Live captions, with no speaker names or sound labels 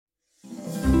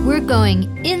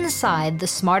going inside the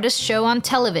smartest show on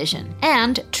television,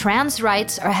 and trans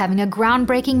rights are having a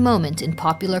groundbreaking moment in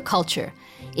popular culture.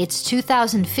 It's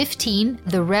 2015,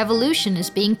 The Revolution is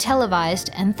being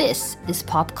televised, and this is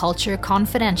Pop Culture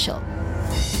Confidential.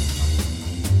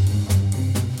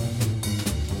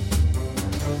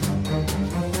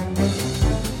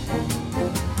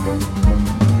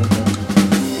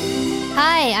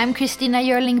 Hi, I'm Christina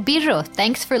Jörling Birro.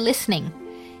 Thanks for listening.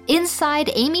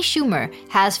 Inside Amy Schumer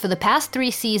has for the past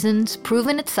 3 seasons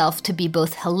proven itself to be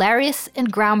both hilarious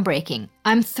and groundbreaking.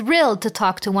 I'm thrilled to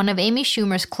talk to one of Amy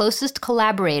Schumer's closest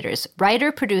collaborators,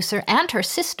 writer, producer, and her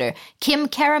sister, Kim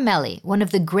Caramelli, one of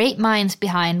the great minds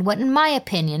behind what, in my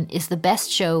opinion, is the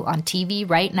best show on TV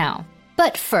right now.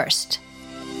 But first,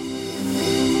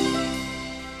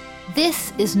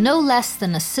 this is no less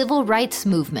than a civil rights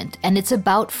movement, and it's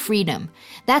about freedom.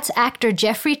 That's actor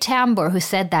Jeffrey Tambor who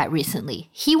said that recently.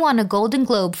 He won a Golden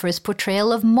Globe for his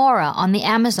portrayal of Maura on the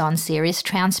Amazon series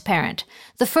Transparent,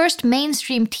 the first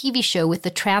mainstream TV show with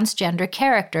the transgender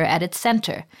character at its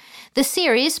center. The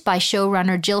series, by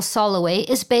showrunner Jill Soloway,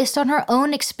 is based on her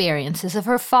own experiences of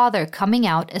her father coming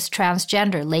out as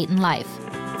transgender late in life.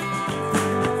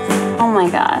 Oh my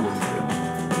God.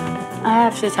 I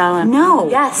have to tell him. No.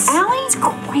 Yes. Allie's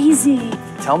crazy.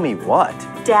 Tell me what?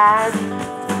 Dad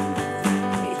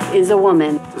is a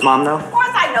woman. Does Mom know? Of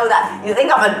course I know that. You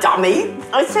think I'm a dummy?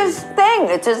 It's his thing.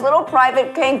 It's his little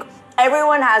private kink.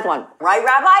 Everyone has one. Right,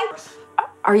 Rabbi?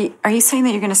 Are you saying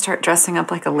that you're going to start dressing up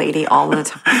like a lady all the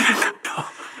time? No,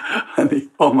 honey,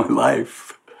 all my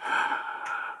life.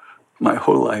 My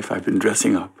whole life I've been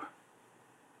dressing up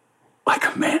like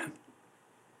a man.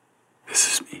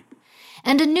 This is me.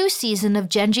 And a new season of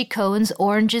Jenji Kohan's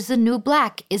Orange is the New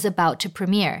Black is about to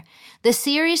premiere. The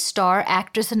series star,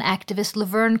 actress and activist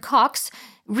Laverne Cox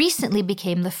recently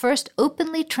became the first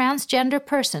openly transgender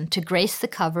person to grace the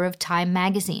cover of Time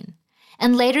magazine.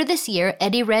 And later this year,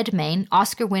 Eddie Redmayne,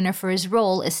 Oscar winner for his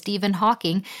role as Stephen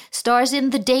Hawking, stars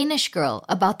in The Danish Girl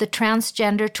about the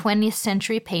transgender 20th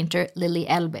century painter Lily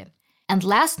Elbe. And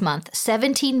last month,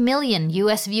 17 million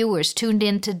U.S. viewers tuned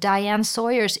in to Diane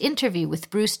Sawyer's interview with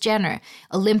Bruce Jenner,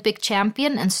 Olympic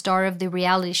champion and star of the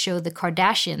reality show The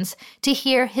Kardashians, to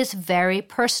hear his very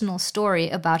personal story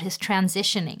about his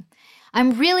transitioning.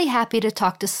 I'm really happy to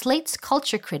talk to Slate's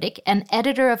culture critic and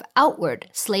editor of Outward,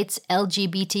 Slate's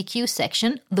LGBTQ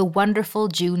section, the wonderful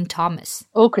June Thomas.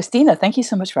 Oh, Christina, thank you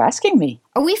so much for asking me.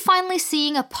 Are we finally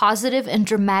seeing a positive and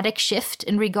dramatic shift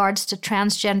in regards to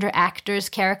transgender actors,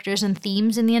 characters, and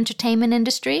themes in the entertainment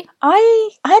industry?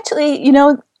 I actually,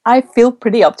 I feel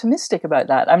pretty optimistic about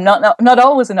that. I'm not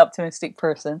always an optimistic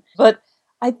person, but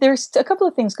there's a couple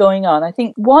of things going on. I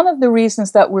think one of the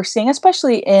reasons that we're seeing,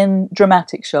 especially in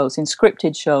dramatic shows, in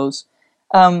scripted shows,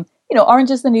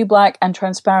 Orange is the New Black and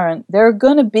Transparent, there are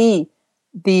going to be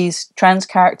these trans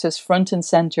characters front and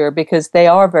center because they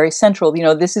are very central.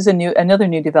 This is another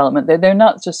new development. They're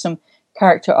not just some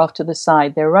character off to the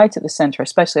side. They're right at the center,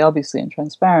 especially obviously in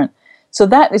Transparent. So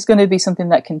that is going to be something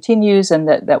that continues and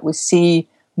that we see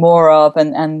more of.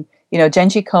 And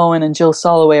Jenji Kohan and Jill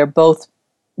Soloway are both,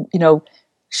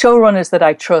 showrunners that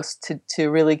I trust to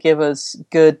really give us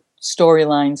good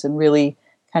storylines and really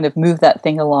kind of move that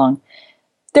thing along.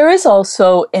 There is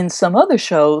also, in some other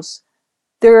shows,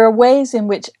 there are ways in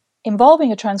which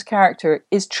involving a trans character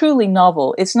is truly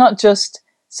novel. It's not just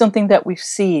something that we've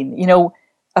seen.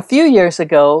 A few years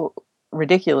ago,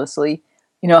 ridiculously,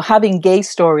 having gay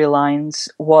storylines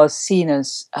was seen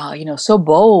as, so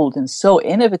bold and so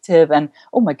innovative. And,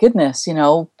 oh my goodness,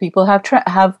 people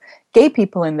have gay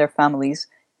people in their families.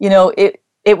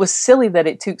 It was silly that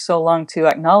it took so long to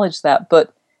acknowledge that,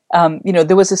 but,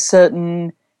 there was a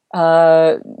certain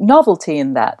novelty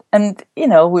in that. And,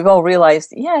 we've all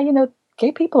realized,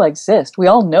 gay people exist. We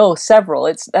all know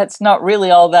several. That's not really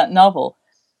all that novel.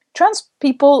 Trans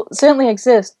people certainly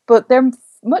exist, but they're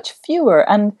much fewer.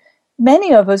 And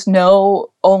many of us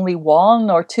know only one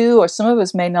or two, or some of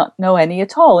us may not know any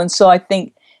at all. And so I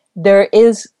think there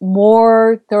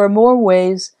are more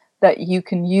ways that you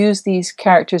can use these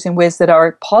characters in ways that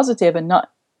are positive and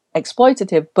not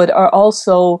exploitative, but are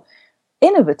also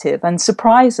innovative and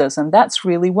surprise us. And that's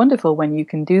really wonderful when you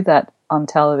can do that on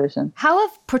television. How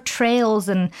have portrayals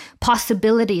and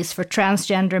possibilities for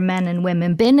transgender men and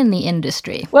women been in the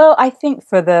industry? Well, I think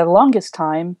for the longest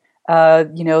time, there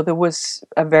was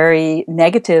a very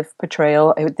negative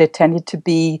portrayal. There tended to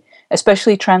be,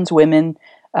 especially trans women,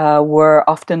 were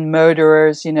often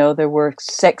murderers. They were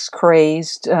sex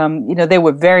crazed. They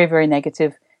were very, very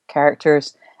negative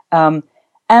characters.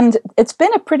 And it's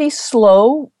been a pretty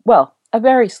slow, a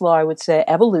very slow, I would say,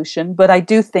 evolution. But I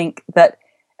do think that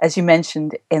as you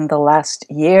mentioned, in the last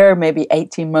year, maybe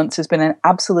 18 months, has been an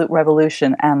absolute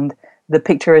revolution, and the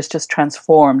picture is just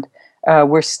transformed.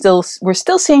 We're still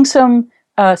seeing some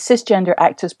cisgender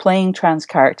actors playing trans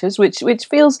characters, which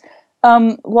feels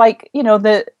like,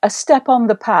 a step on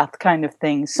the path kind of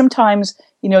thing. Sometimes,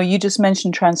 you just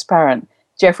mentioned Transparent.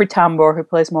 Jeffrey Tambor, who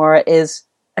plays Mora, is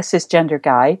a cisgender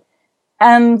guy,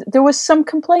 and there was some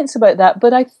complaints about that.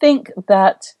 But I think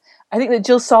that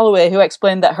Jill Soloway, who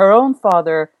explained that her own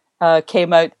father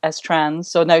came out as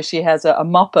trans, so now she has a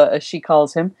moppa, as she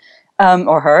calls him,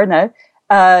 or her now.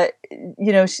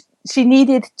 She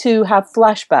needed to have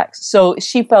flashbacks. So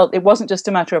she felt it wasn't just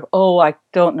a matter of, I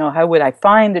don't know, how would I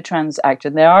find a trans actor?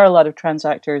 And there are a lot of trans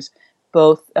actors,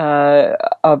 both,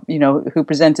 who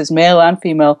present as male and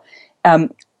female.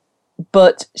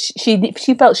 But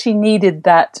she felt she needed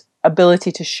that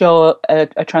ability to show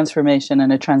a transformation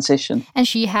and a transition. And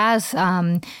she has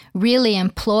really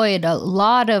employed a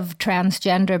lot of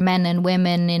transgender men and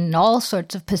women in all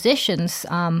sorts of positions,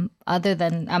 other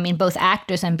than, both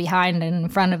actors and behind and in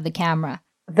front of the camera.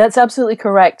 That's absolutely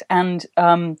correct. And,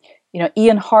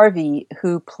 Ian Harvey,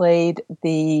 who played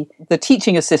the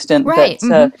teaching assistant, right.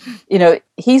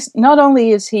 He's not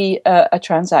only is he a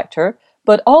trans actor,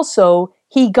 but also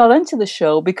he got into the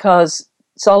show because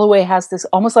Soloway has this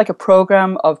almost like a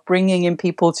program of bringing in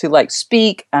people to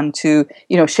speak and to,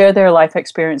 share their life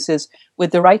experiences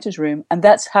with the writer's room. And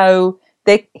that's how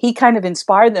he kind of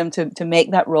inspired them to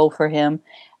make that role for him.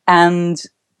 And,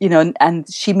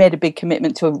 and she made a big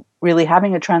commitment to really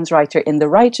having a trans writer in the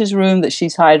writer's room that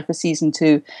she's hired for season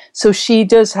 2. So she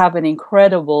does have an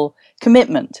incredible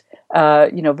commitment,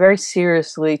 very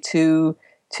seriously to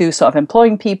sort of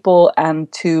employing people and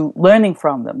to learning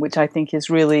from them, which I think is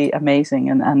really amazing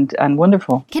and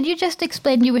wonderful. Can you just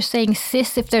explain, you were saying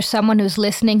cis, if there's someone who's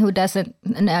listening who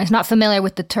is not familiar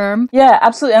with the term? Yeah,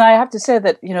 absolutely. And I have to say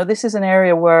that, this is an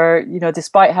area where,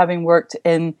 despite having worked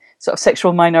in sort of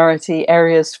sexual minority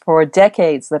areas for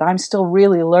decades, that I'm still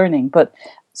really learning. But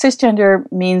cisgender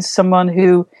means someone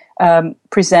who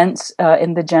presents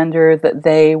in the gender that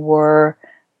they were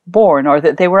born or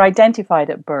that they were identified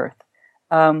at birth.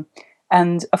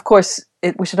 And of course,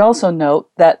 we should also note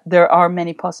that there are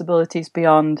many possibilities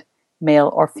beyond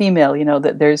male or female,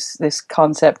 that there's this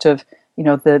concept of,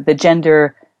 the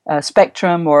gender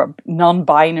spectrum or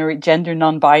gender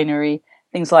non-binary,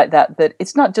 things like that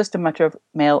it's not just a matter of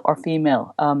male or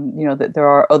female, that there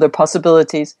are other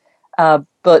possibilities.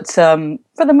 But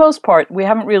for the most part, we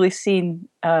haven't really seen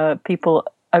people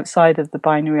outside of the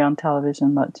binary on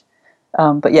television much.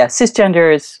 But yeah,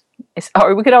 cisgender is,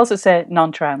 or we could also say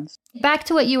non-trans. Back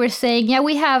to what you were saying. Yeah,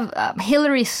 we have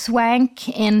Hilary Swank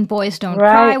in Boys Don't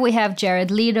Cry. We have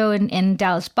Jared Leto in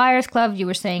Dallas Buyers Club. You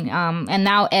were saying, and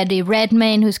now Eddie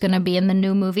Redmayne, who's going to be in the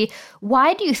new movie.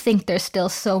 Why do you think there's still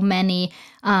so many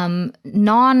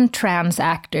non-trans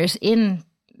actors in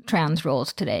trans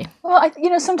roles today? Well,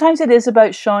 sometimes it is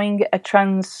about showing a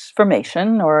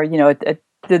transformation or,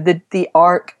 the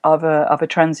arc of a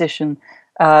transition.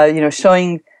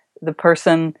 Showing the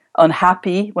person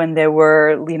unhappy when they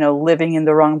were, living in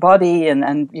the wrong body and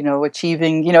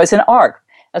achieving, it's an arc.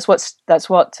 That's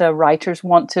what writers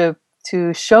want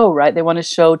to show, right? They want to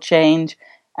show change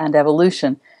and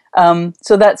evolution.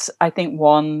 So that's, I think,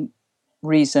 one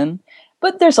reason.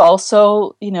 But there's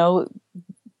also,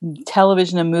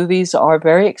 television and movies are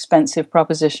very expensive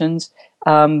propositions.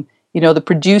 The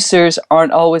producers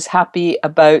aren't always happy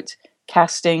about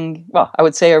casting, I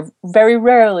would say are very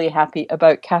rarely happy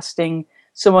about casting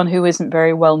someone who isn't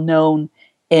very well known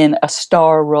in a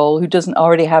star role, who doesn't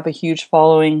already have a huge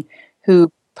following, who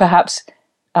perhaps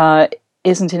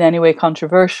isn't in any way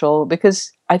controversial,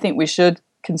 because I think we should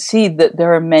concede that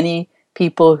there are many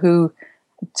people who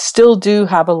still do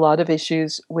have a lot of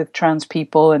issues with trans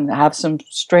people and have some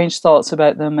strange thoughts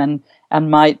about them and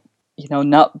might,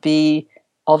 not be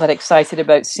all that excited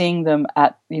about seeing them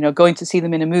going to see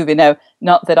them in a movie. Now,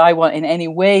 not that I want in any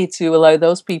way to allow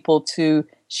those people to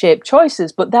shape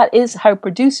choices, but that is how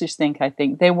producers think, I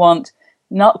think. They want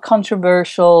not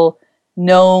controversial,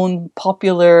 known,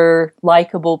 popular,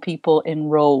 likable people in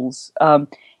roles.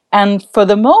 And for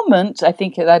the moment, I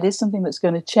think that is something that's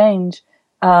going to change.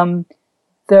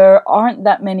 There aren't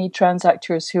that many trans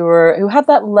actors who have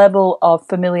that level of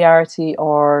familiarity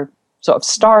or sort of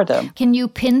stardom. Can you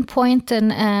pinpoint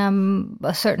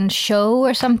a certain show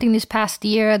or something this past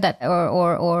year that,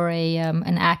 or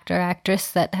an actor,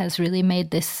 actress that has really made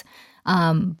this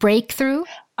breakthrough?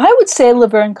 I would say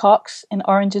Laverne Cox in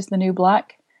Orange is the New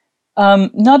Black.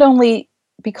 Not only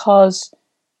because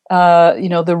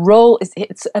the role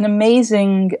it's an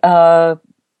amazing I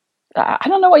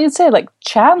don't know what you'd say, like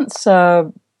chance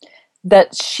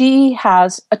that she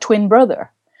has a twin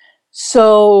brother.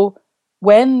 So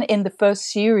when in the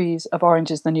first series of Orange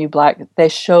is the New Black, they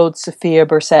showed Sophia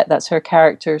Bursett, that's her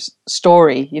character's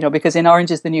story, because in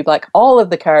Orange is the New Black, all of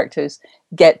the characters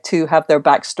get to have their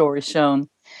backstory shown.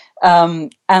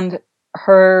 And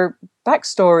her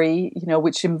backstory,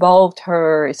 which involved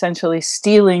her essentially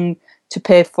stealing to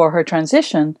pay for her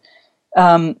transition,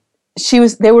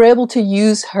 they were able to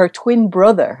use her twin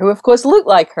brother, who of course looked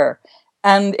like her.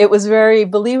 And it was very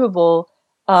believable,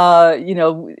 there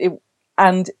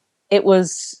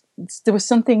was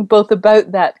something both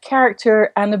about that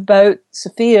character and about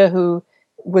Sophia, who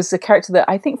was a character that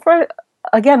I think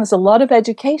there's a lot of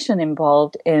education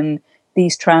involved in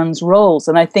these trans roles.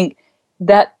 And I think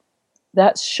that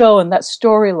show and that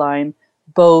storyline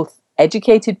both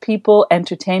educated people,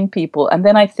 entertained people, and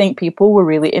then I think people were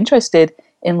really interested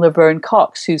in Laverne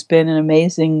Cox, who's been an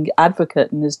amazing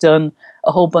advocate and has done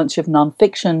a whole bunch of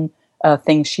nonfiction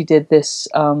things. She did this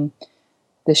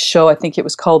show, I think it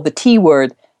was called The T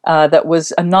Word, that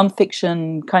was a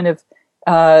nonfiction kind of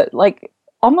like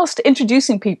almost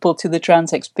introducing people to the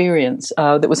trans experience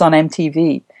that was on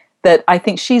MTV. That I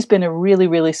think she's been a really,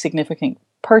 really significant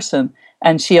person.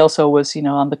 And she also was,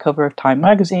 on the cover of Time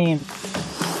magazine.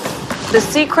 The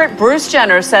secret Bruce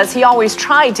Jenner says he always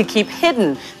tried to keep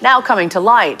hidden, now coming to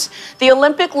light. The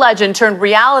Olympic legend turned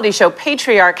reality show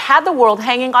patriarch had the world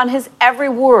hanging on his every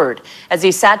word as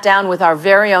he sat down with our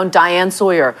very own Diane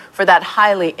Sawyer for that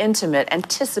highly intimate,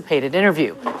 anticipated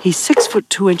interview. He's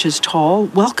 6'2" tall,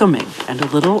 welcoming, and a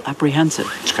little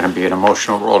apprehensive. It's going to be an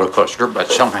emotional roller coaster,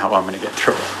 but somehow I'm going to get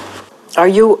through it. Are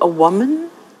you a woman?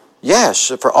 Yes,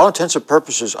 for all intents and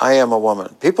purposes, I am a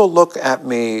woman. People look at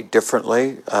me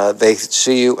differently. They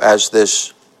see you as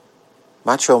this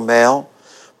macho male,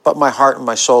 but my heart and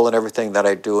my soul and everything that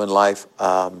I do in life,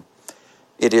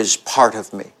 it is part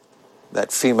of me.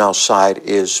 That female side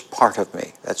is part of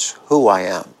me. That's who I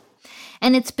am.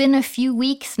 And it's been a few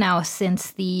weeks now since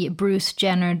the Bruce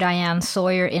Jenner, Diane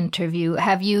Sawyer interview.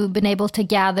 Have you been able to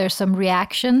gather some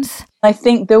reactions? I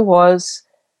think there was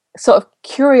sort of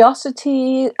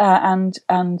curiosity and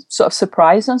sort of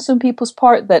surprise on some people's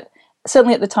part that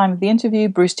certainly at the time of the interview,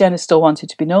 Bruce Jenner still wanted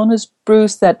to be known as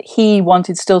Bruce, that he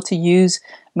wanted still to use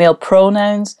male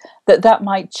pronouns, that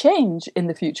might change in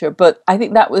the future. But I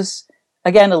think that was,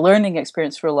 again, a learning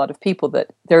experience for a lot of people, that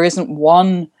there isn't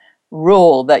one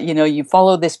rule that, you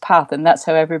follow this path and that's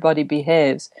how everybody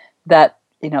behaves, that,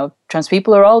 trans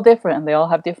people are all different and they all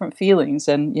have different feelings.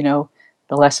 And,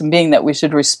 the lesson being that we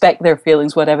should respect their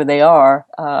feelings, whatever they are,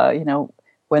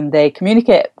 when they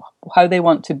communicate how they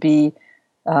want to be,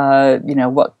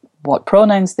 what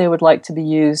pronouns they would like to be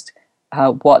used,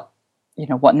 what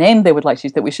name they would like to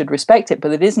use, that we should respect it,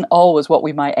 but it isn't always what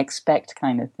we might expect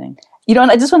kind of thing. And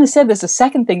I just want to say there's a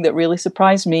second thing that really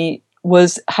surprised me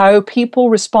was how people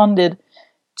responded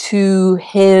to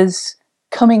his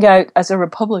coming out as a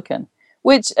Republican.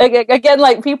 Which, again,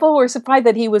 like people were surprised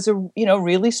that he was a,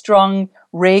 really strong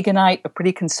Reaganite, a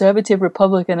pretty conservative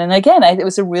Republican. And again, it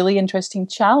was a really interesting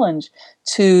challenge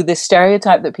to this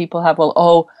stereotype that people have,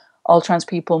 well, all trans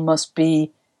people must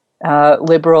be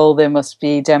liberal, they must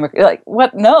be Democrat. Like,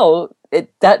 what? No,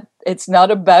 it's not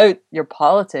about your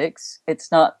politics.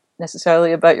 It's not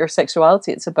necessarily about your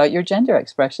sexuality. It's about your gender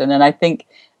expression. And I think,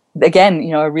 again,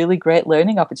 a really great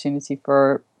learning opportunity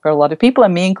for a lot of people,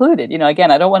 and me included.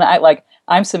 Again, I don't want to act like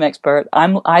I'm some expert.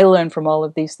 I learn from all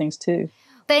of these things too.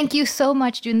 Thank you so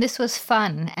much, June. This was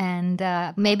fun, and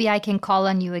maybe I can call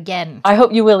on you again. I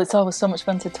hope you will. It's always so much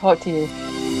fun to talk to you.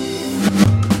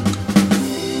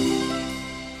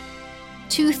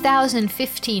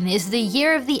 2015 is the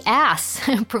year of the ass,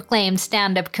 proclaimed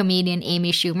stand-up comedian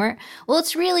Amy Schumer. Well,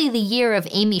 it's really the year of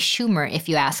Amy Schumer, if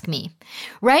you ask me.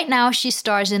 Right now, she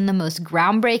stars in the most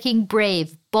groundbreaking,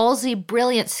 brave, ballsy,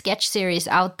 brilliant sketch series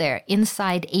out there,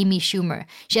 Inside Amy Schumer.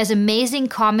 She has amazing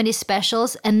comedy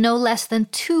specials and no less than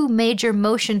 2 major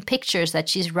motion pictures that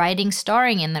she's writing,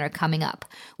 starring in that are coming up.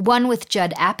 One with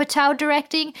Judd Apatow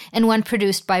directing, and one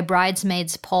produced by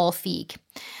Bridesmaids' Paul Feig.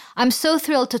 I'm so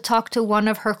thrilled to talk to one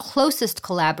of her closest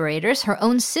collaborators, her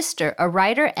own sister, a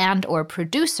writer and or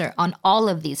producer on all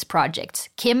of these projects,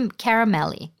 Kim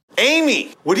Caramelli.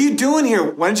 Amy, what are you doing here?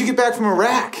 Why didn't you get back from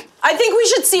Iraq? I think we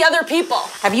should see other people.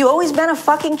 Have you always been a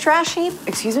fucking trash heap?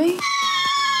 Excuse me?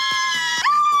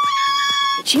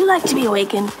 Would you like to be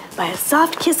awakened by a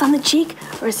soft kiss on the cheek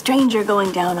or a stranger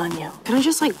going down on you? Can I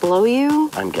just, blow you?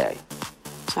 I'm gay.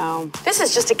 So, this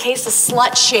is just a case of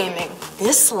slut shaming.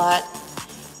 This slut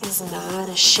is not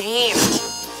ashamed.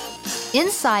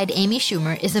 Inside Amy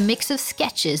Schumer is a mix of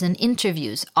sketches and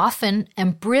interviews, often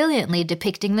and brilliantly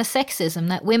depicting the sexism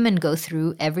that women go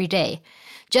through every day.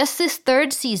 Just this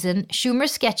third season,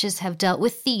 Schumer's sketches have dealt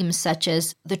with themes such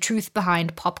as the truth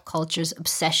behind pop culture's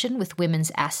obsession with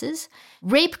women's asses,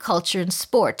 rape culture in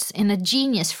sports in a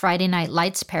genius Friday Night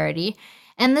Lights parody,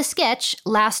 and the sketch,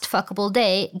 Last Fuckable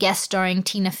Day, guest starring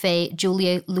Tina Fey,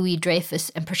 Julia Louis-Dreyfus,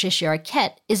 and Patricia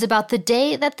Arquette, is about the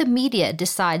day that the media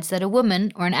decides that a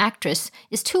woman or an actress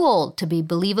is too old to be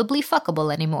believably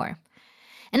fuckable anymore.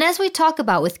 And as we talk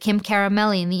about with Kim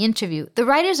Caramelli in the interview, the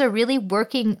writers are really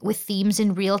working with themes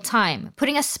in real time,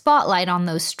 putting a spotlight on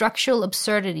those structural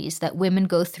absurdities that women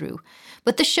go through.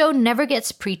 But the show never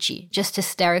gets preachy, just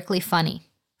hysterically funny.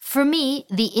 For me,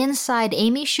 the Inside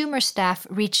Amy Schumer staff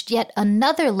reached yet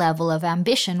another level of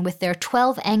ambition with their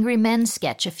 12 Angry Men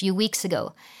sketch a few weeks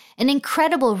ago, an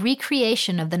incredible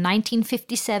recreation of the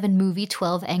 1957 movie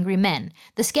 12 Angry Men.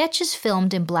 The sketch is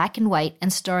filmed in black and white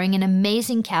and starring an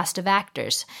amazing cast of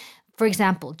actors. For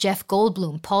example, Jeff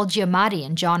Goldblum, Paul Giamatti,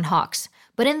 and John Hawkes.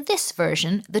 But in this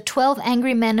version, the 12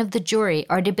 Angry Men of the jury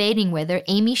are debating whether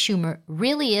Amy Schumer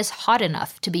really is hot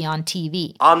enough to be on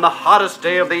TV. On the hottest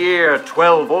day of the year,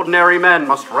 12 ordinary men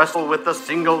must wrestle with the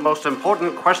single most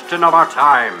important question of our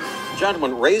time.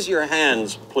 Gentlemen, raise your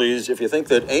hands, please, if you think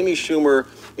that Amy Schumer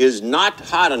is not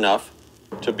hot enough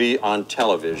to be on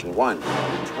television. 1.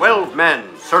 12 men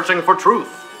searching for truth.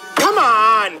 Come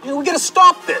on! We gotta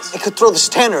stop this. It could throw the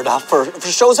standard up for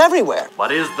shows everywhere.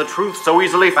 But is the truth so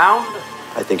easily found?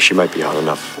 I think she might be hot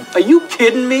enough. Are you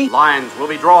kidding me? Lines will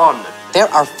be drawn. There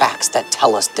are facts that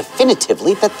tell us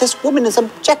definitively that this woman is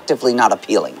objectively not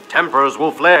appealing. Tempers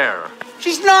will flare.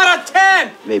 She's not a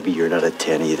 10! Maybe you're not a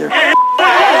 10 either.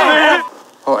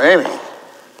 Oh, Amy,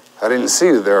 I didn't see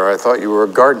you there. I thought you were a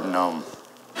garden gnome.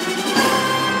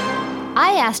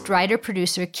 I asked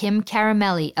writer-producer Kim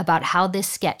Caramelli about how this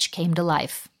sketch came to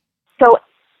life. So,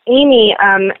 Amy,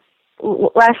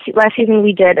 last season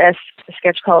we did a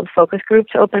sketch called Focus Group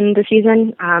to open the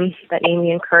season that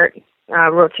Amy and Kurt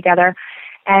wrote together,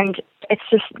 and it's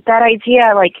just that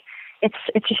idea, like it's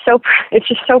just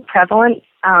so prevalent.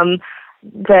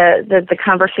 The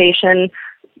conversation,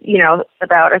 you know,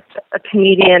 about a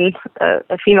comedian,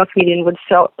 a female comedian is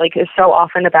so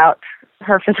often about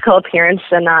her physical appearance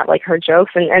and not like her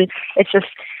jokes, and it's just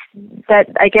that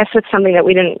I guess it's something that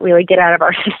we didn't really get out of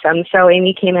our system. So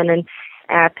Amy came in and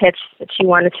pitched that she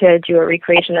wanted to do a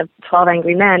recreation of 12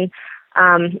 Angry Men,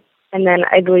 and then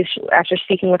I believe after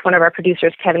speaking with one of our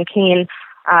producers, Kevin Kane,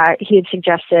 he had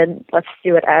suggested let's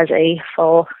do it as a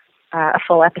full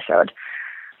episode.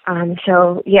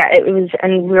 So yeah, it was,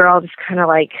 and we were all just kind of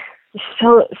like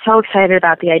so excited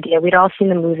about the idea. We'd all seen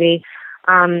the movie.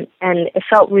 And it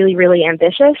felt really, really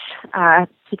ambitious,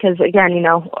 because again, you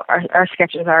know, our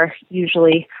sketches are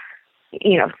usually,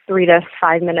 you know, 3 to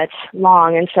 5 minutes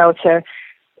long. And so to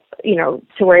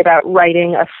worry about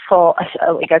writing a full,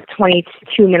 like a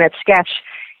 22-minute sketch,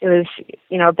 it was,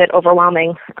 you know, a bit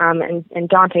overwhelming, and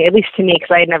daunting, at least to me,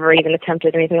 because I had never even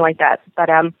attempted anything like that.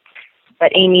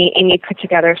 But Amy put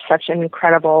together such an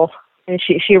incredible, and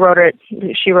she wrote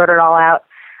it all out.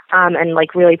 And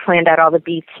like really planned out all the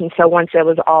beats, and so once it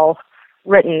was all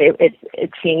written,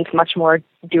 it seemed much more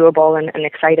doable and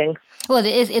exciting. Well,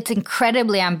 it's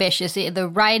incredibly ambitious. The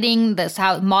writing, that's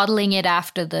how modeling it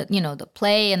after the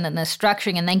play, and then the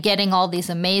structuring, and then getting all these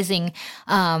amazing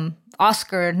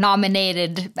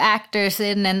Oscar-nominated actors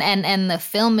in, and the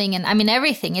filming, and I mean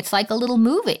everything. It's like a little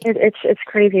movie. It's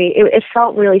crazy. It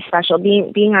felt really special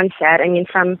being on set. I mean,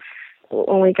 from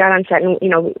when we got on set, and you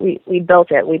know, we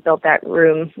built it. We built that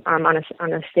room on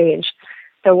a stage.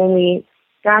 So when we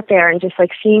got there, and just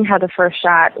like seeing how the first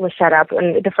shot was set up,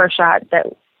 and the first shot that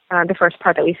the first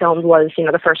part that we filmed was, you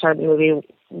know, the first shot of the movie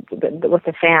with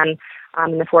the fan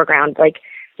in the foreground. Like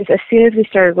just as soon as we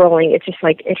started rolling, it's just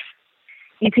like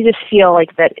you could just feel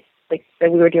that we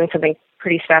were doing something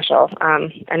pretty special.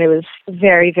 And it was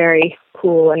very, very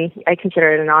cool, and I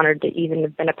consider it an honor to even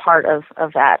have been a part of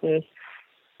that. And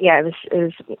yeah, it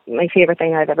was my favorite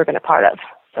thing I've ever been a part of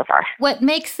so far. What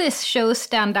makes this show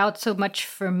stand out so much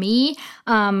for me,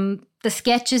 the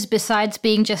sketches, besides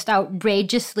being just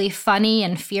outrageously funny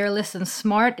and fearless and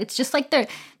smart, it's just like they're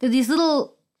these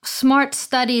little smart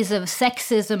studies of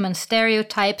sexism and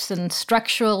stereotypes and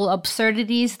structural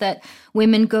absurdities that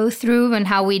women go through, and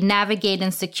how we navigate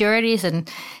insecurities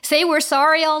and say we're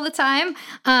sorry all the time,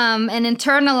 and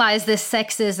internalize this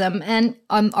sexism. And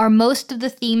are most of the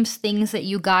themes things that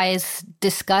you guys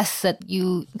discuss that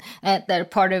are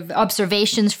part of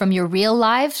observations from your real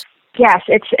lives? Yes,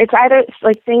 it's either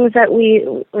like things that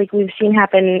we've seen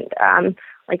happen,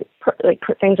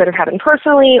 things that have happened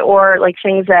personally, or like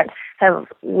things that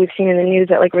we've seen in the news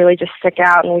that like really just stick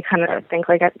out, and we kind of think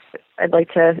like I'd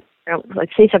like to like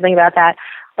say something about that.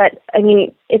 But I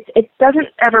mean, it doesn't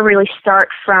ever really start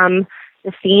from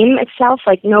the theme itself.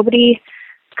 Like nobody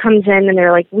comes in and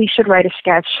they're like, we should write a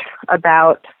sketch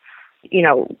about,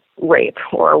 rape,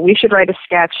 or we should write a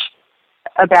sketch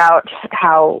about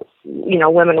how,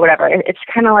 women, whatever. It's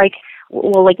kind of like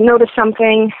we'll like notice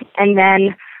something, and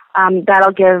then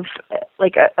that'll give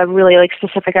like a really like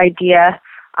specific idea,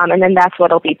 and then that's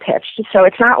what'll be pitched. So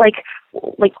it's not like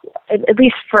at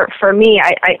least for me,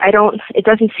 I don't. It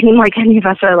doesn't seem like any of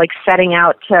us are like setting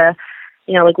out to,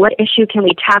 like what issue can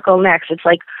we tackle next. It's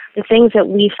like the things that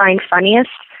we find funniest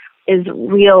is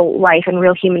real life and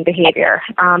real human behavior.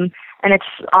 And it's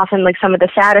often like some of the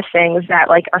saddest things that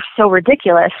like are so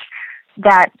ridiculous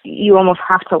that you almost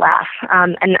have to laugh.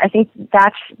 And I think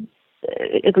that's,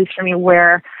 at least for me,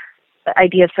 where the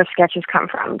ideas for sketches come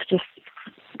from, just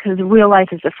because real life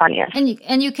is the funniest.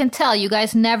 And you can tell you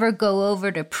guys never go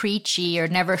over to preachy or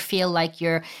never feel like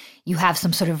you have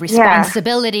some sort of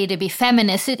responsibility to be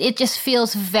feminist. It just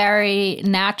feels very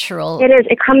natural. It is.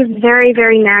 It comes very,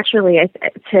 very naturally and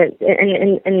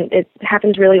it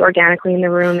happens really organically in the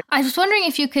room. I was wondering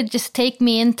if you could just take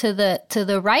me into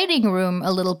the writing room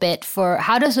a little bit for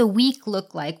how does a week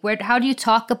look like? How do you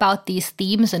talk about these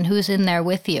themes and who's in there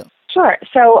with you? Sure.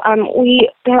 So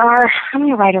there are, how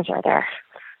many writers are there?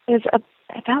 There's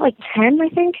about like 10, I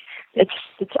think. It's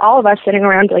all of us sitting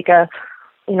around like a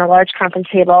large conference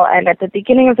table, and at the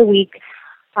beginning of the week,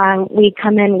 we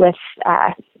come in with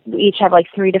we each have like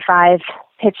 3 to 5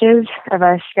 pitches of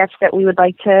a sketch that we would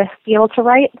like to be able to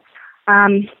write,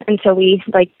 and so we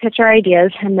like pitch our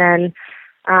ideas, and then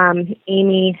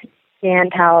Amy, Dan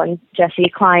Powell, and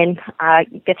Jesse Klein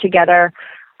get together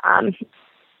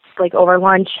like over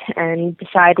lunch and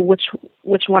decide which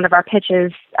one of our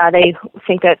pitches they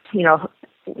think that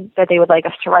that they would like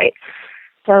us to write.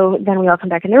 So then we all come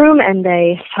back in the room and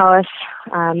they tell us,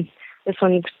 this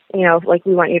one's, like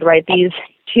we want you to write these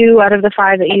 2 out of the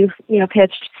 5 that you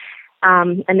pitched.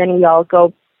 And then we all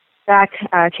go back,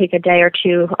 take a day or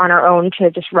 2 on our own to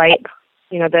just write,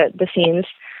 the scenes.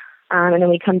 And then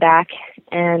we come back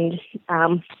and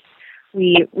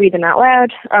we read them out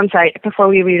loud. Before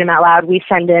we read them out loud, we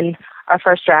send in our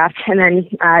first draft. And then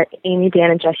Amy, Dan,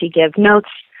 and Jesse give notes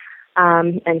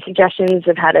and suggestions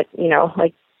of how to,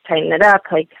 like, tighten it up,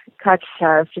 like cuts,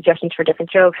 suggestions for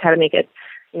different jokes, how to make it,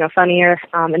 funnier,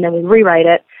 and then we rewrite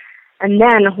it. And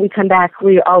then we come back,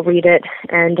 we all read it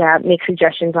and make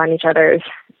suggestions on each other's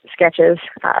sketches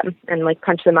and like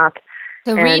punch them up.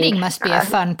 The reading must be a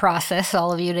fun process,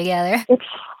 all of you together. It's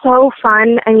so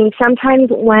fun. I mean, sometimes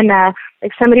when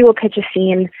like somebody will pitch a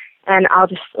scene and I'll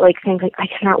just like think like I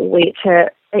cannot wait to,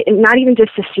 not even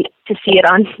just to see it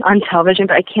on television,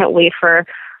 but I can't wait for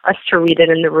us to read it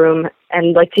in the room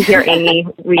and like to hear Amy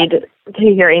read it.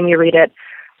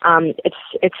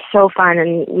 It's so fun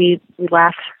and we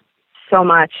laugh so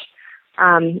much.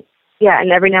 And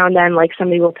every now and then like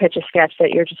somebody will pitch a sketch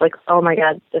that you're just like, oh my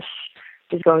God, this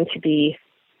is going to be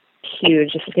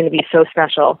huge. This is going to be so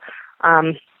special.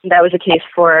 That was the case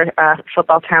for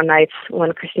Football Town Nights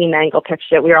when Christine Mangle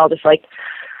pitched it. We were all just like,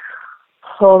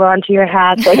 hold on to your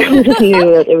hats. Like we just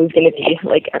knew it was going to be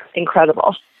like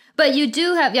incredible. But you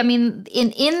do have, I mean,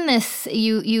 in this,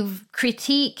 you've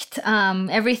critiqued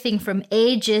everything from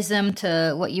ageism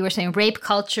to what you were saying, rape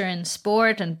culture in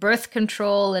sport and birth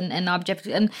control and object.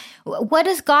 And what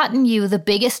has gotten you the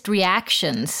biggest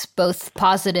reactions, both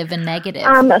positive and negative?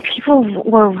 People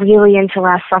were really into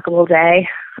Last Fuckable Day.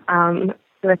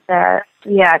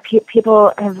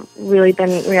 People have really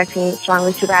been reacting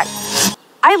strongly to that.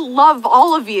 I love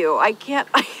all of you. I can't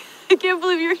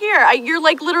believe you're here. You're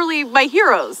like literally my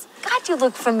heroes. God, you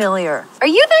look familiar. Are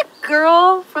you that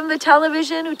girl from the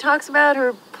television who talks about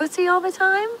her pussy all the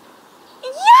time?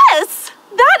 Yes!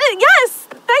 Yes!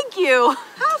 Thank you.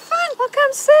 How fun. Well,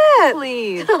 come sit.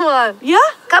 Please. Come on. Yeah?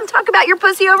 Come talk about your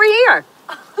pussy over here.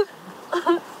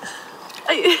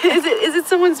 Is it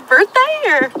someone's birthday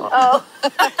or? Oh.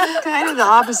 Kind of the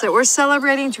opposite. We're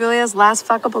celebrating Julia's last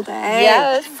fuckable day.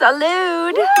 Yes.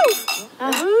 Salute.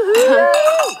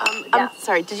 I'm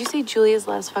sorry, did you say Julia's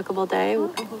last fuckable day?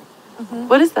 Mm-hmm.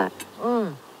 What is that?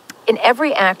 In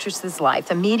every actress's life,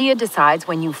 the media decides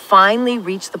when you finally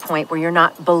reach the point where you're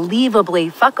not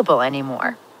believably fuckable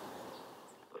anymore.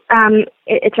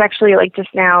 It's actually like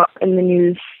just now in the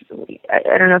news.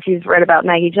 I don't know if you've read about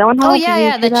Maggie Gyllenhaal. Oh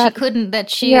yeah,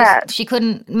 she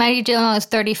couldn't. Maggie Gyllenhaal is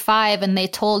 35, and they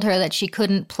told her that she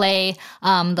couldn't play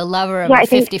the lover of a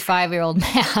 55-year-old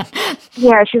man.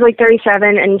 Yeah, she's like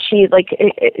 37, and she like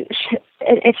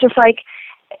it's just like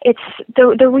it's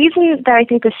the reason that I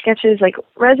think the sketches like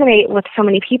resonate with so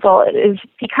many people is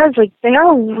because like they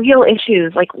are real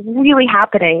issues, like really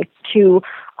happening to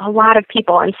a lot of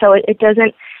people, and so it's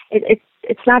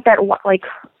not that like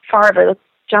far of a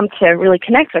jump to really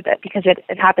connect with it because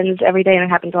it happens every day and it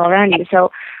happens all around you.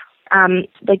 So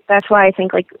like that's why I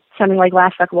think like something like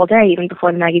Last Fuckable Day, even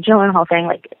before the Maggie Gyllenhaal thing,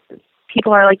 like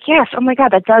people are like, yes, oh my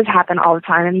God, that does happen all the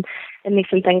time, and it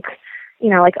makes them think, you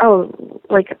know, like, oh,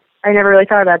 like I never really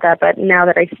thought about that, but now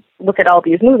that I look at all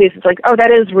these movies, it's like, oh,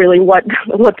 that is really what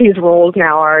these roles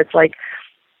now are. It's like,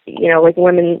 you know, like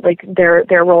women, like their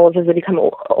roles as they become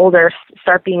older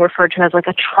start being referred to as like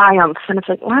a triumph, and it's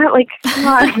like, what? Like, come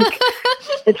on.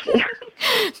 It's,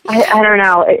 I don't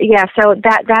know. Yeah, so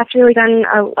that's really gotten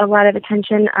a lot of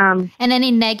attention. And any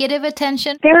negative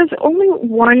attention? There's only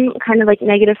one kind of like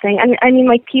negative thing, and I mean,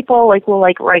 like people like will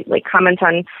like write like comments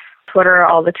on Twitter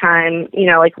all the time, you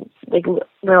know, like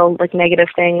little like negative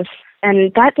things,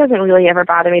 and that doesn't really ever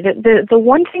bother me. The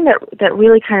one thing that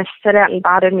really kind of stood out and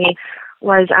bothered me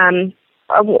was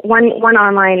one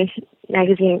online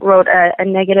magazine wrote a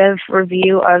negative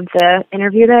review of the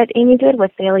interview that Amy did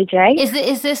with Bailey J. Is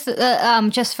this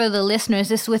just for the listeners?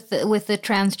 Is this with the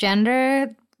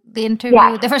transgender, the interview?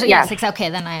 Yeah. The first, yes. Okay,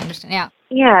 then I understand. Yeah.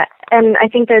 Yeah, and I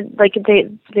think that like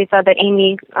they thought that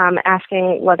Amy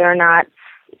asking whether or not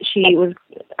she was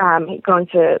going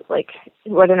to like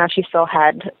whether or not she still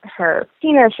had her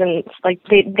penis, and like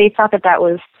they thought that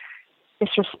was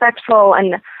disrespectful,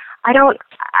 and I don't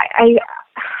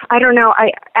know.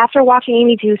 After watching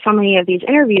Amy do so many of these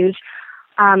interviews,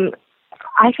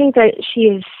 I think that she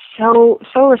is so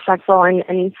respectful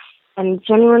and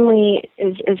genuinely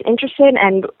is interested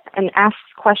and asks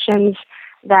questions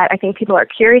that I think people are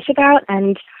curious about.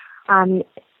 And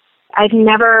I've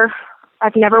never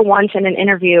once in an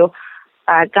interview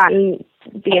gotten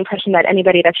the impression that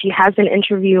anybody that she has been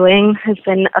interviewing has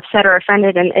been upset or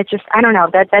offended, and it just, I don't know,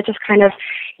 that just kind of,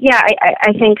 yeah,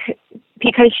 I think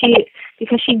because she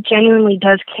genuinely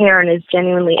does care and is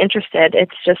genuinely interested,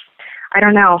 it's just, I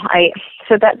don't know,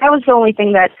 so that was the only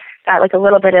thing that got like a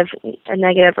little bit of a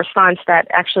negative response that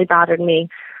actually bothered me,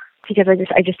 because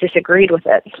I just disagreed with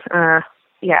it.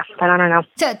 Yeah, but I don't know.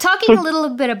 So talking a little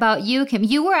bit about you, Kim,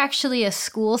 you were actually a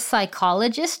school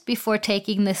psychologist before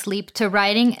taking this leap to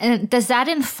writing. And does that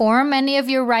inform any of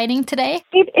your writing today?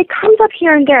 It comes up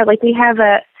here and there. Like we have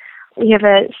a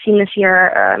scene this year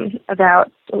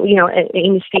about, you know,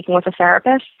 Amy speaking with a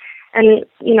therapist, and,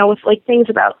 you know, with like things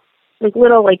about like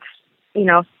little like, you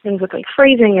know, things with like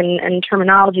phrasing and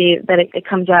terminology that it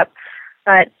comes up.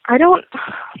 But I don't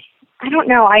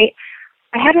know. I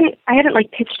haven't like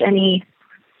pitched any,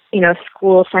 you know,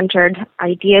 school-centered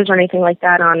ideas or anything like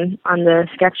that on the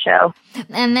sketch show.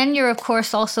 And then you're, of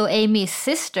course, also Amy's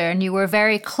sister, and you were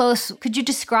very close. Could you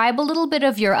describe a little bit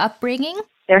of your upbringing?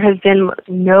 There has been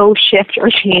no shift or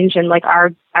change in, like,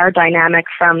 our dynamic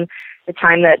from the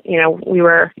time that, you know, we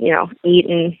were, you know, 8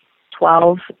 and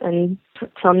 12 and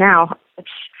till now.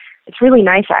 It's really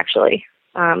nice, actually.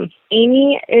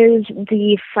 Amy is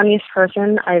the funniest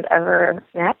person I've ever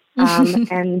met,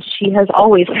 and she has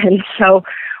always been. So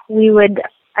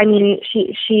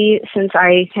she, since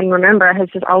I can remember, has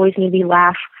just always made me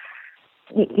laugh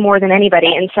more than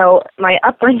anybody. And so my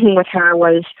upbringing with her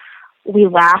was we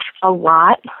laughed a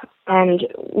lot, and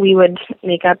we would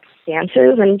make up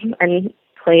dances and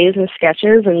plays and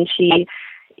sketches, and she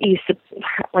used to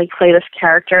like play this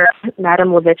character, Madame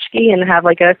Levitsky, and have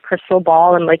like a crystal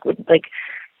ball and like would like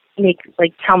make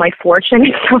like tell my fortune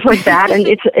and stuff like that. And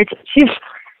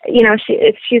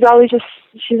she's always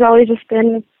just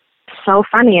been so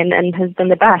funny and has been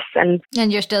the best. And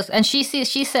you're still, and she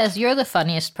says you're the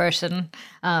funniest person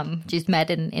she's met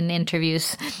in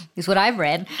interviews, is what I've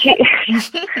read.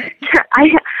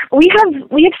 We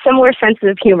have similar senses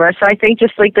of humor, so I think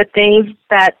just like the things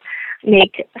that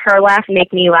make her laugh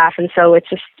make me laugh, and so it's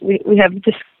just we have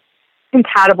just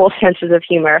compatible senses of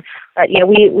humor. But yeah,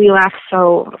 we laugh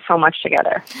so much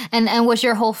together. And was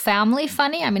your whole family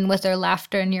funny? I mean, was there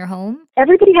laughter in your home?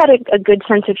 Everybody had a good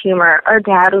sense of humor. Our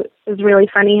dad is really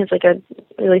funny. He has like a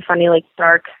really funny, like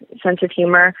dark sense of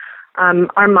humor.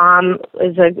 Our mom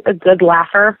is a good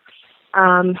laugher,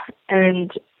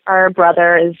 and our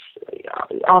brother is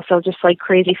also just like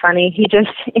crazy funny. He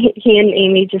and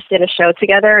Amy just did a show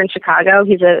together in Chicago.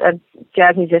 He's a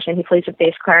jazz musician. He plays the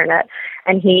bass clarinet,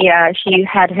 and she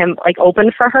had him like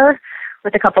open for her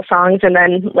with a couple songs, and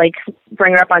then like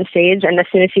bring her up on stage. And as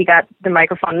soon as he got the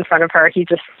microphone in front of her, he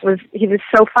was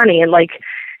so funny, and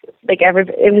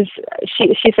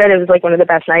she said it was like one of the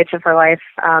best nights of her life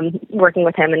working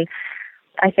with him. And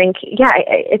I think, yeah,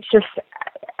 it's just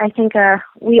I think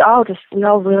we all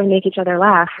really make each other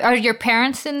laugh. Are your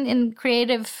parents in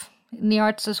the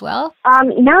arts as well?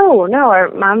 No.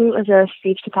 Our mom was a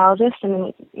speech pathologist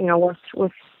and worked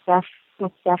with deaf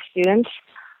students.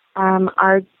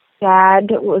 Our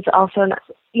dad was also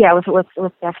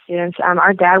with deaf students.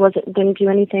 Our dad didn't do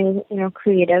anything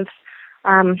creative.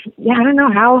 I don't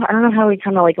know how we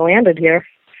kind of like landed here.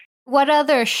 What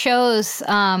other shows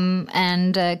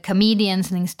and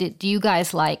comedians and things do you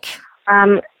guys like?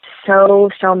 So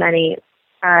many.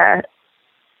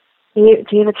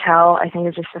 Dave Attell, I think,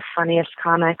 is just the funniest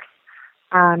comic.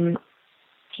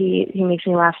 He makes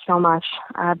me laugh so much.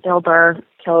 Bill Burr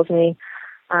kills me.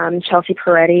 Chelsea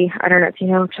Peretti. I don't know if you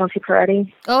know Chelsea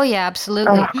Peretti. Oh yeah,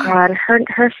 absolutely. Oh God,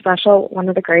 her special, One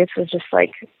of the Greats, was just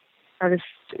like, I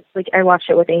watched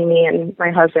it with Amy and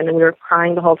my husband, and we were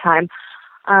crying the whole time.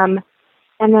 And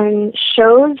then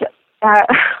shows.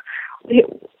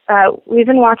 We've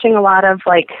been watching a lot of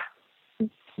like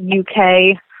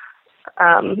UK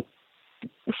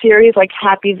series like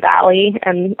Happy Valley,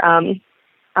 and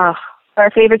our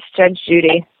favorite's Judge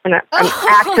Judy, and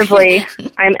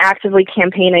I'm actively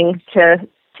campaigning to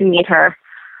meet her.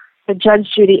 But Judge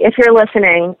Judy, if you're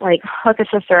listening, like, hook a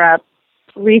sister up,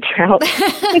 reach out.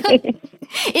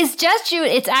 Is Judge Judy?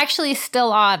 It's actually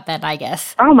still on then, I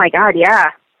guess. Oh my God,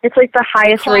 yeah. It's like the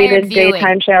highest rated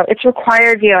daytime show. It's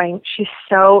required viewing. She's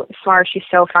so smart. She's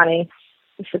so funny.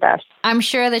 It's the best. I'm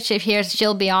sure that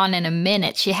she'll be on in a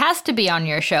minute. She has to be on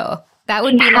your show. That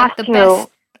would be like the best.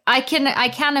 I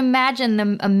can't imagine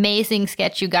the amazing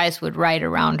sketch you guys would write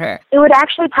around her. It would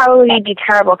actually probably be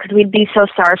terrible because we'd be so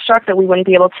starstruck that we wouldn't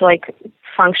be able to like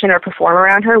function or perform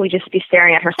around her. We'd just be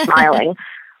staring at her smiling.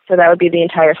 So that would be the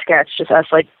entire sketch, just us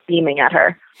like beaming at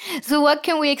her. So what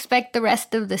can we expect the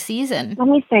rest of the season? Let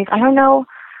me think. I don't know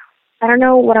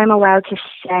what I'm allowed to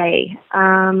say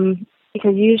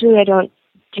because usually I don't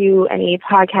do any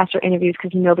podcasts or interviews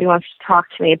because nobody wants to talk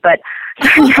to me. But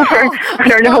I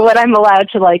don't know what I'm allowed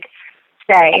to like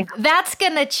say. That's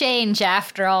gonna change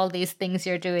after all these things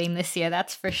you're doing this year.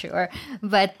 That's for sure.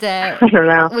 But I don't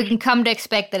know. We can come to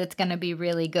expect that it's gonna be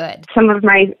really good. Some of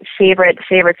my favorite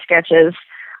sketches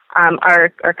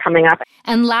are coming up.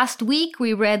 And last week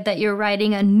we read that you're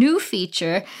writing a new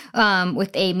feature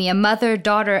with Amy, a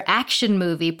mother-daughter action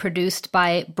movie produced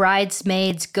by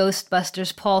Bridesmaids,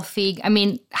 Ghostbusters, Paul Feig. I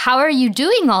mean, how are you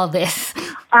doing all this?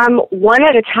 One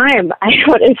at a time.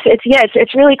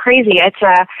 It's really crazy.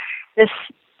 It's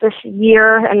this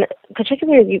year, and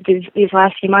particularly these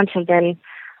last few months have been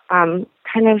kind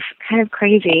of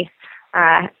crazy.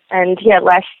 And yeah,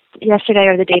 yesterday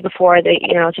or the day before, they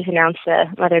just announced the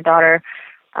mother-daughter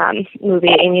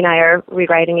movie. Amy and I are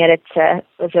rewriting it. It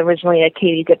was originally a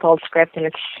Katie Dippold script, and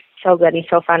it's so good and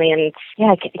so funny. And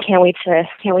I can't wait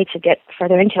to get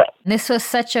further into it. This was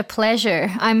such a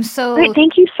pleasure. I'm so great.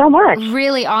 Thank you so much.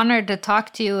 Really honored to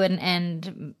talk to you,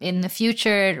 and in the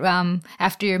future,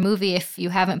 after your movie, if you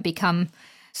haven't become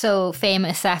so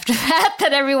famous after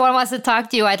that everyone wants to talk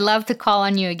to you, I'd love to call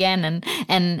on you again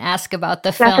and ask about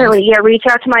the film. Definitely, yeah. Reach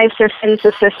out to my assistant,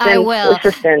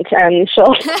 and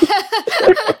she'll.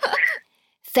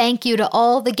 Thank you to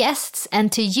all the guests and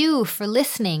to you for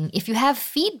listening. If you have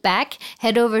feedback,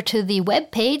 head over to the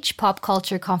webpage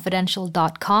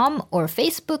popcultureconfidential.com or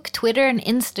Facebook, Twitter, and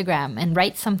Instagram and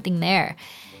write something there.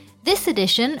 This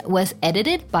edition was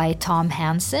edited by Tom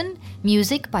Hansen,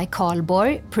 music by Carl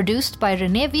Borg, produced by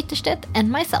René Witterstedt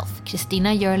and myself,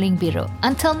 Christina Jörling Biro.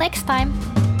 Until next time.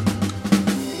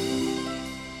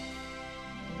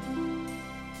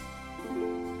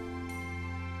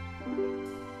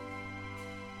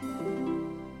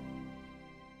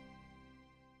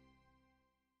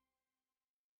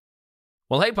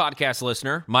 Well, hey, podcast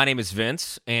listener. My name is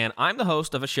Vince, and I'm the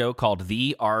host of a show called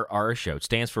The RR Show. It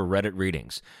stands for Reddit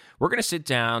Readings. We're going to sit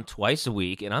down twice a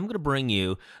week, and I'm going to bring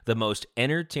you the most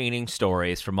entertaining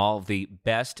stories from all of the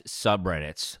best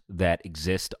subreddits that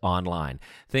exist online.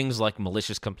 Things like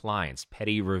malicious compliance,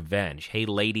 petty revenge, hey,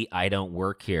 lady, I don't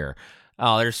work here.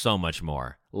 Oh, there's so much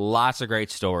more. Lots of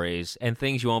great stories and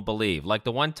things you won't believe. Like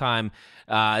the one time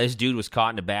this dude was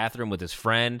caught in a bathroom with his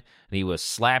friend, and he was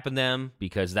slapping them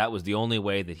because that was the only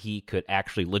way that he could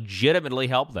actually legitimately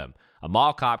help them. A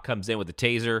mall cop comes in with a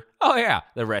taser. Oh, yeah,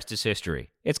 the rest is history.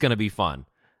 It's going to be fun.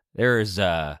 There's,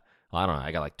 I don't know,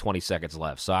 I got like 20 seconds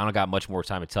left, so I don't got much more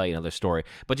time to tell you another story.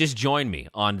 But just join me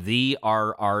on The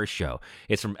RR Show.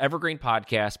 It's from Evergreen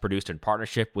Podcast, produced in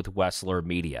partnership with Wessler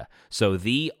Media. So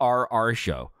The RR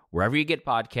Show, wherever you get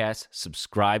podcasts,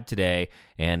 subscribe today.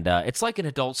 And it's like an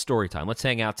adult story time. Let's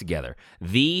hang out together.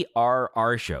 The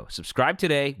RR Show. Subscribe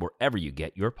today wherever you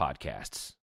get your podcasts.